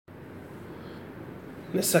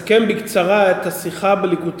נסכם בקצרה את השיחה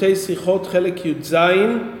בליקוטי שיחות חלק י"ז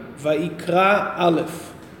ויקרא א'.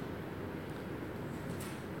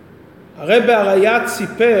 הרב הריי"צ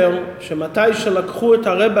סיפר שמתי שלקחו את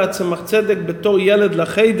הרב הצמח צדק בתור ילד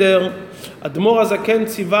לחדר, אדמו"ר הזקן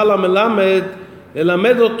ציווה למלמד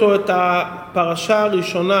ללמד אותו את הפרשה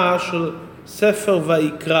הראשונה של ספר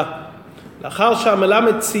ויקרא. לאחר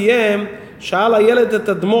שהמלמד סיים, שאל הילד את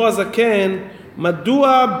אדמו"ר הזקן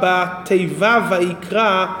מדוע בתיבה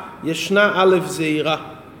ויקרא ישנה א' זעירה.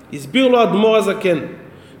 הסביר לו אדמו"ר הזקן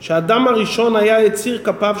שהאדם הראשון היה יציר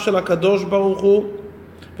כפיו של הקדוש ברוך הוא,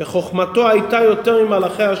 וחוכמתו הייתה יותר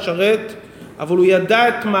ממלאכי השרת, אבל הוא ידע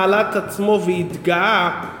את מעלת עצמו והתגאה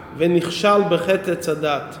ונכשל בחטא עץ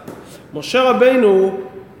הדת. משה רבינו,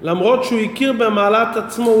 למרות שהוא הכיר במעלת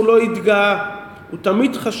עצמו, הוא לא התגאה. הוא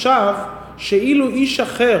תמיד חשב שאילו איש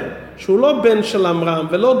אחר, שהוא לא בן של אברהם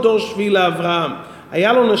ולא דור שביעי לאברהם,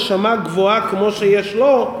 היה לו נשמה גבוהה כמו שיש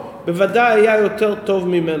לו, בוודאי היה יותר טוב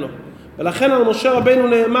ממנו. ולכן על משה רבינו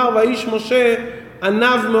נאמר, והאיש משה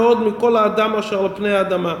ענב מאוד מכל האדם אשר על פני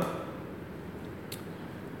האדמה.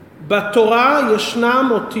 בתורה ישנם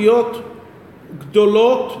אותיות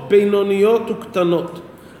גדולות, בינוניות וקטנות.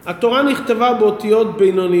 התורה נכתבה באותיות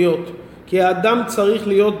בינוניות, כי האדם צריך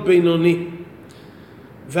להיות בינוני.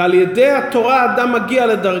 ועל ידי התורה האדם מגיע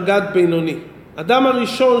לדרגת בינוני. אדם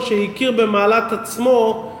הראשון שהכיר במעלת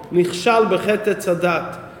עצמו נכשל בחטא עץ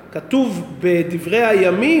הדת. כתוב בדברי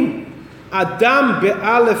הימים, אדם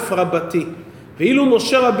באלף רבתי. ואילו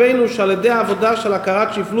משה רבינו שעל ידי העבודה של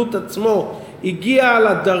הכרת שפלות עצמו הגיע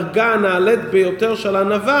לדרגה הנעלית ביותר של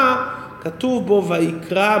ענווה, כתוב בו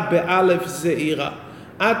ויקרא באלף זעירה.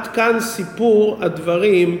 עד כאן סיפור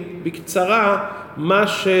הדברים בקצרה, מה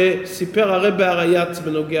שסיפר הרב הריי"צ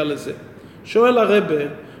בנוגע לזה. שואל הרב,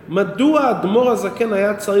 מדוע אדמו"ר הזקן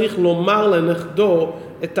היה צריך לומר לנכדו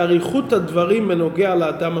את אריכות הדברים בנוגע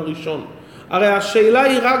לאדם הראשון? הרי השאלה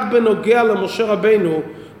היא רק בנוגע למשה רבינו,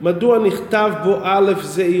 מדוע נכתב בו א'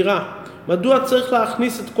 זעירה? מדוע צריך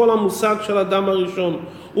להכניס את כל המושג של אדם הראשון?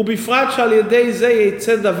 ובפרט שעל ידי זה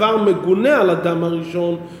יצא דבר מגונה על אדם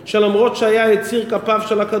הראשון, שלמרות שהיה יציר כפיו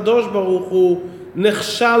של הקדוש ברוך הוא,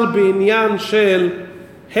 נכשל בעניין של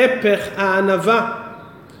הפך הענווה.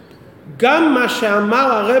 גם מה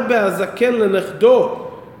שאמר הרב הזקן לנכדו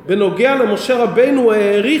בנוגע למשה רבינו,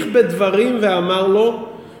 העריך בדברים ואמר לו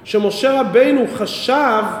שמשה רבינו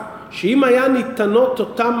חשב שאם היה ניתנות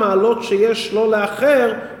אותם מעלות שיש לו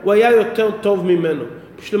לאחר, הוא היה יותר טוב ממנו.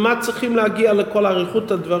 בשביל מה צריכים להגיע לכל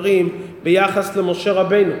עריכות הדברים ביחס למשה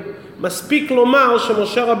רבינו? מספיק לומר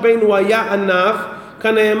שמשה רבינו היה ענב,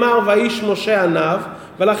 כנאמר והאיש משה ענב,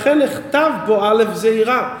 ולכן נכתב בו א'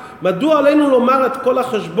 זעירה. מדוע עלינו לומר את כל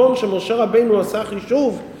החשבון שמשה רבינו עשה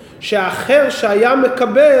חישוב, שהאחר שהיה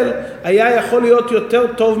מקבל היה יכול להיות יותר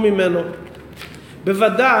טוב ממנו?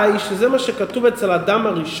 בוודאי שזה מה שכתוב אצל אדם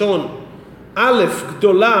הראשון. א'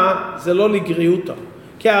 גדולה זה לא לגריותה,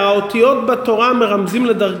 כי האותיות בתורה מרמזים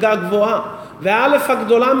לדרגה גבוהה, והאלף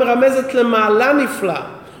הגדולה מרמזת למעלה נפלאה.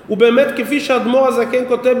 ובאמת כפי שאדמו"ר הזקן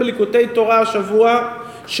כותב בליקוטי תורה השבוע,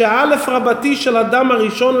 שהאלף רבתי של אדם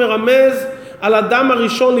הראשון מרמז על אדם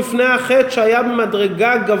הראשון לפני החטא שהיה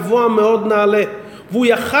במדרגה גבוה מאוד נעלה, והוא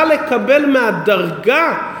יכל לקבל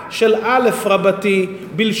מהדרגה של אלף רבתי,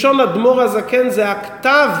 בלשון אדמו"ר הזקן זה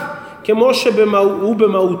הכתב כמו שהוא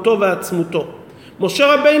במהותו ועצמותו.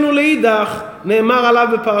 משה רבינו לאידך נאמר עליו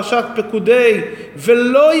בפרשת פקודי,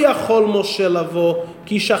 ולא יכול משה לבוא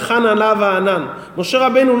כי שכן עליו הענן. משה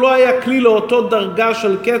רבינו לא היה כלי לאותו דרגה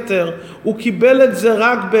של כתר, הוא קיבל את זה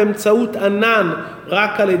רק באמצעות ענן,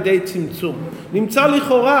 רק על ידי צמצום. נמצא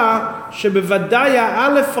לכאורה שבוודאי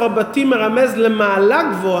האלף רבתי מרמז למעלה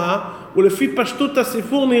גבוהה, ולפי פשטות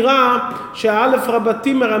הסיפור נראה שהאלף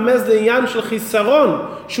רבתי מרמז לעניין של חיסרון,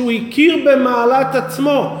 שהוא הכיר במעלת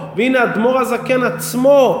עצמו. והנה אדמו"ר הזקן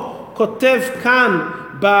עצמו כותב כאן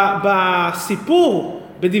בסיפור,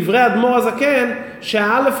 בדברי אדמו"ר הזקן,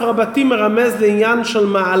 שהאלף רבתי מרמז לעניין של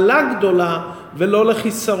מעלה גדולה ולא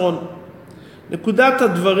לחיסרון. נקודת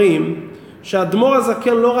הדברים שאדמו"ר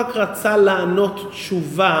הזקן לא רק רצה לענות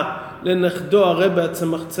תשובה לנכדו הרב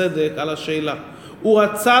הצמח צדק על השאלה, הוא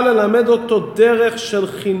רצה ללמד אותו דרך של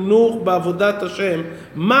חינוך בעבודת השם,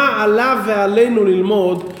 מה עליו ועלינו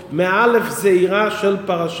ללמוד מאלף זעירה של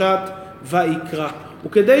פרשת ויקרא.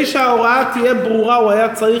 וכדי שההוראה תהיה ברורה הוא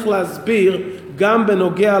היה צריך להסביר גם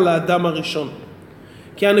בנוגע לאדם הראשון.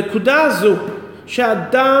 כי הנקודה הזו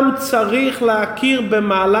שאדם צריך להכיר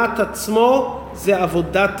במעלת עצמו זה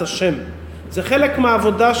עבודת השם. זה חלק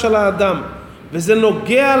מהעבודה של האדם, וזה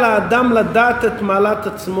נוגע לאדם לדעת את מעלת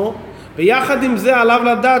עצמו, ויחד עם זה עליו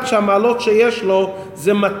לדעת שהמעלות שיש לו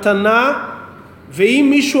זה מתנה ואם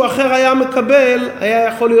מישהו אחר היה מקבל, היה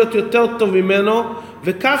יכול להיות יותר טוב ממנו,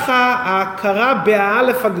 וככה ההכרה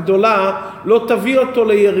באלף הגדולה לא תביא אותו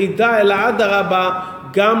לירידה, אלא אדרבה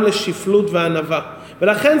גם לשפלות וענווה.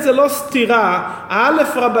 ולכן זה לא סתירה,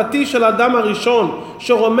 האלף רבתי של האדם הראשון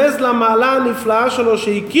שרומז למעלה הנפלאה שלו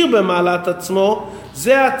שהכיר במעלת עצמו,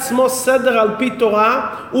 זה עצמו סדר על פי תורה,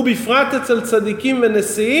 ובפרט אצל צדיקים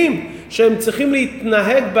ונשיאים שהם צריכים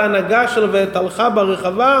להתנהג בהנהגה של ואת הלכה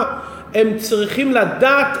ברחבה, הם צריכים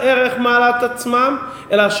לדעת ערך מעלת עצמם,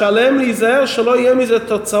 אלא שעליהם להיזהר שלא יהיה מזה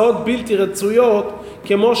תוצאות בלתי רצויות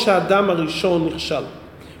כמו שהאדם הראשון נכשל.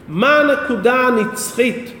 מה הנקודה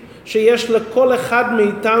הנצחית שיש לכל אחד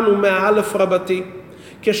מאיתנו מהאלף רבתי?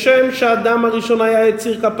 כשם שהאדם הראשון היה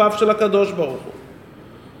יציר כפיו של הקדוש ברוך הוא,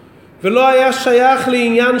 ולא היה שייך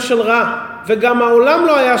לעניין של רע, וגם העולם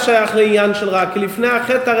לא היה שייך לעניין של רע, כי לפני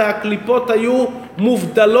החטא הרי הקליפות היו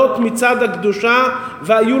מובדלות מצד הקדושה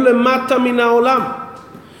והיו למטה מן העולם.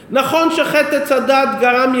 נכון שחטא עץ הדת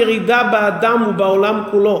גרם ירידה באדם ובעולם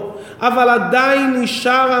כולו, אבל עדיין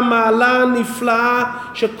נשאר המעלה הנפלאה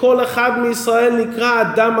שכל אחד מישראל נקרא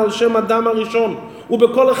אדם על שם אדם הראשון,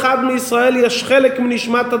 ובכל אחד מישראל יש חלק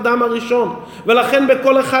מנשמת אדם הראשון, ולכן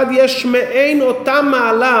בכל אחד יש מעין אותה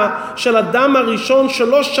מעלה של אדם הראשון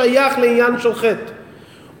שלא שייך לעניין של חטא.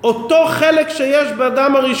 אותו חלק שיש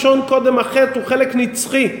באדם הראשון קודם החטא הוא חלק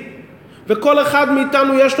נצחי, וכל אחד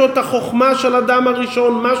מאיתנו יש לו את החוכמה של אדם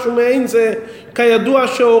הראשון, משהו מעין זה. כידוע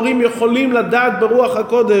שהורים יכולים לדעת ברוח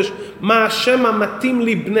הקודש מה השם המתאים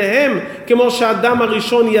לבניהם, כמו שהאדם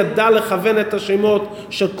הראשון ידע לכוון את השמות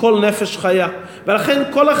של כל נפש חיה. ולכן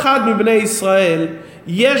כל אחד מבני ישראל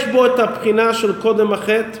יש בו את הבחינה של קודם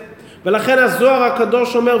החטא, ולכן הזוהר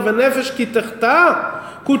הקדוש אומר ונפש כי תחטא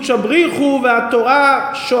קודשא בריחו, והתורה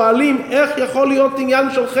שואלים איך יכול להיות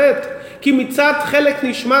עניין של חטא, כי מצד חלק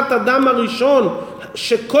נשמת אדם הראשון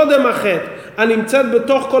שקודם החטא הנמצאת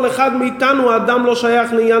בתוך כל אחד מאיתנו, האדם לא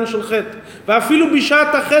שייך לעניין של חטא, ואפילו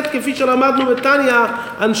בשעת החטא כפי שלמדנו בתניא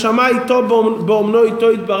הנשמה איתו באומנו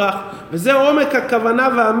איתו יתברך. וזה עומק הכוונה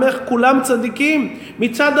והמך כולם צדיקים.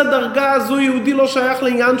 מצד הדרגה הזו יהודי לא שייך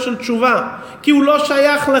לעניין של תשובה, כי הוא לא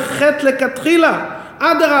שייך לחטא לכתחילה,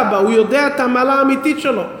 אדרבה, הוא יודע את המעלה האמיתית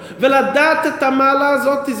שלו, ולדעת את המעלה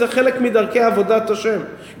הזאת זה חלק מדרכי עבודת השם.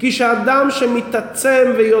 כי שהאדם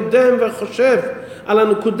שמתעצם ויודם וחושב על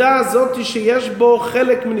הנקודה הזאת שיש בו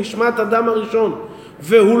חלק מנשמת אדם הראשון,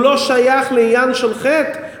 והוא לא שייך לעניין של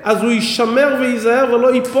חטא, אז הוא יישמר וייזהר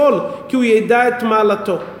ולא ייפול, כי הוא ידע את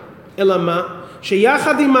מעלתו. אלא מה?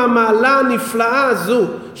 שיחד עם המעלה הנפלאה הזו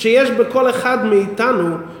שיש בכל אחד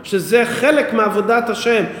מאיתנו, שזה חלק מעבודת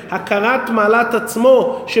השם, הכרת מעלת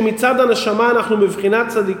עצמו, שמצד הנשמה אנחנו מבחינת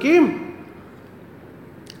צדיקים,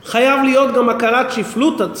 חייב להיות גם הכרת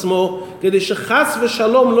שפלות עצמו, כדי שחס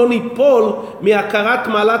ושלום לא ניפול מהכרת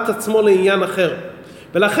מעלת עצמו לעניין אחר.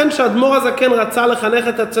 ולכן שהאדמו"ר הזקן רצה לחנך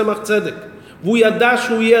את הצמח צדק, והוא ידע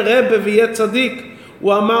שהוא יהיה רבה ויהיה צדיק,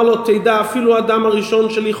 הוא אמר לו תדע, אפילו האדם הראשון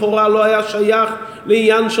שלכאורה לא היה שייך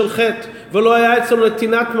לעניין של חטא, ולא היה אצלו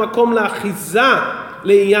נתינת מקום לאחיזה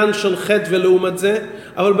לעניין של חטא ולעומת זה,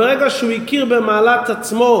 אבל ברגע שהוא הכיר במעלת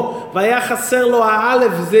עצמו והיה חסר לו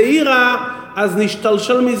האלף זעירה, אז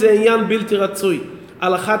נשתלשל מזה עניין בלתי רצוי.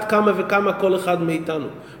 על אחת כמה וכמה כל אחד מאיתנו.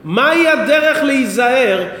 מהי הדרך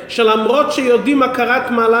להיזהר שלמרות שיודעים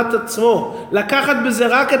הכרת מעלת עצמו, לקחת בזה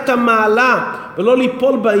רק את המעלה ולא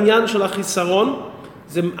ליפול בעניין של החיסרון?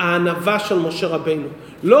 זה הענווה של משה רבינו.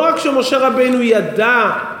 לא רק שמשה רבינו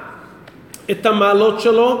ידע את המעלות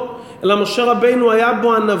שלו, אלא משה רבינו היה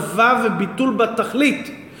בו ענווה וביטול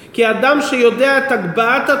בתכלית. כי האדם שיודע את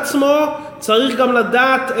הגבהת עצמו צריך גם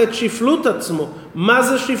לדעת את שפלות עצמו. מה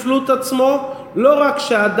זה שפלות עצמו? לא רק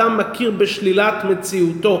שהאדם מכיר בשלילת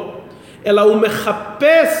מציאותו, אלא הוא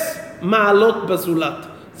מחפש מעלות בזולת.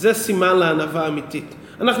 זה סימן לענווה אמיתית.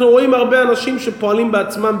 אנחנו רואים הרבה אנשים שפועלים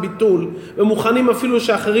בעצמם ביטול ומוכנים אפילו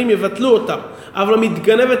שאחרים יבטלו אותם, אבל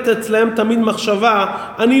מתגנבת אצלהם תמיד מחשבה,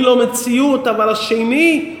 אני לא מציאות, אבל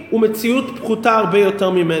השני הוא מציאות פחותה הרבה יותר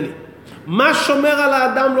ממני. מה שומר על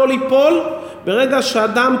האדם לא ליפול? ברגע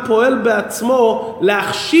שאדם פועל בעצמו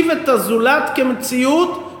להחשיב את הזולת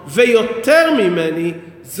כמציאות ויותר ממני,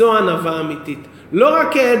 זו ענווה אמיתית. לא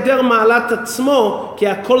רק היעדר מעלת עצמו, כי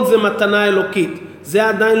הכל זה מתנה אלוקית. זה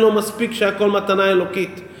עדיין לא מספיק שהכל מתנה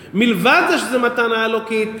אלוקית. מלבד זה שזה מתנה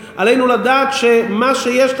אלוקית, עלינו לדעת שמה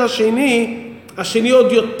שיש לשני, השני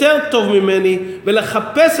עוד יותר טוב ממני,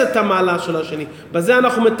 ולחפש את המעלה של השני. בזה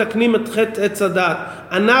אנחנו מתקנים את חטא עץ הדעת.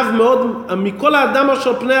 ענב מאוד מכל האדם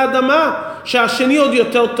אשר פני האדמה, שהשני עוד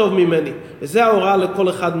יותר טוב ממני. וזה ההוראה לכל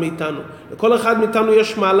אחד מאיתנו. לכל אחד מאיתנו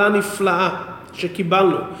יש מעלה נפלאה.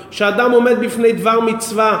 שקיבלנו. כשאדם עומד בפני דבר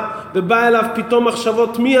מצווה ובא אליו פתאום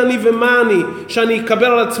מחשבות מי אני ומה אני, שאני אקבל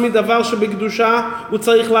על עצמי דבר שבקדושה, הוא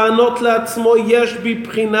צריך לענות לעצמו, יש בי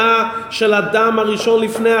בחינה של אדם הראשון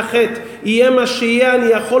לפני החטא. יהיה מה שיהיה, אני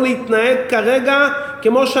יכול להתנהג כרגע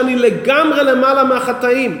כמו שאני לגמרי למעלה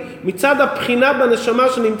מהחטאים. מצד הבחינה בנשמה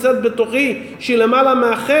שנמצאת בתוכי שהיא למעלה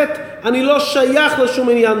מהחטא, אני לא שייך לשום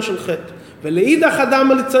עניין של חטא. ולאידך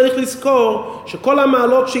אדם צריך לזכור שכל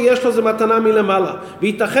המעלות שיש לו זה מתנה מלמעלה,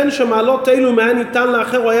 וייתכן שמעלות אלו מה ניתן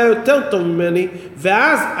לאחר הוא היה יותר טוב ממני,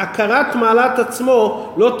 ואז הכרת מעלת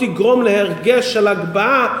עצמו לא תגרום להרגש של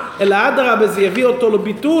הגבהה, אלא אדרבה זה יביא אותו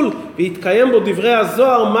לביטול, ויתקיים בו דברי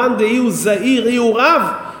הזוהר, מאן דהי הוא זהיר אי הוא רב,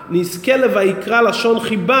 נזכה לויקרא לשון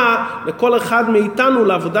חיבה לכל אחד מאיתנו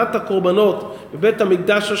לעבודת הקורבנות בבית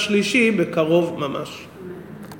המקדש השלישי בקרוב ממש.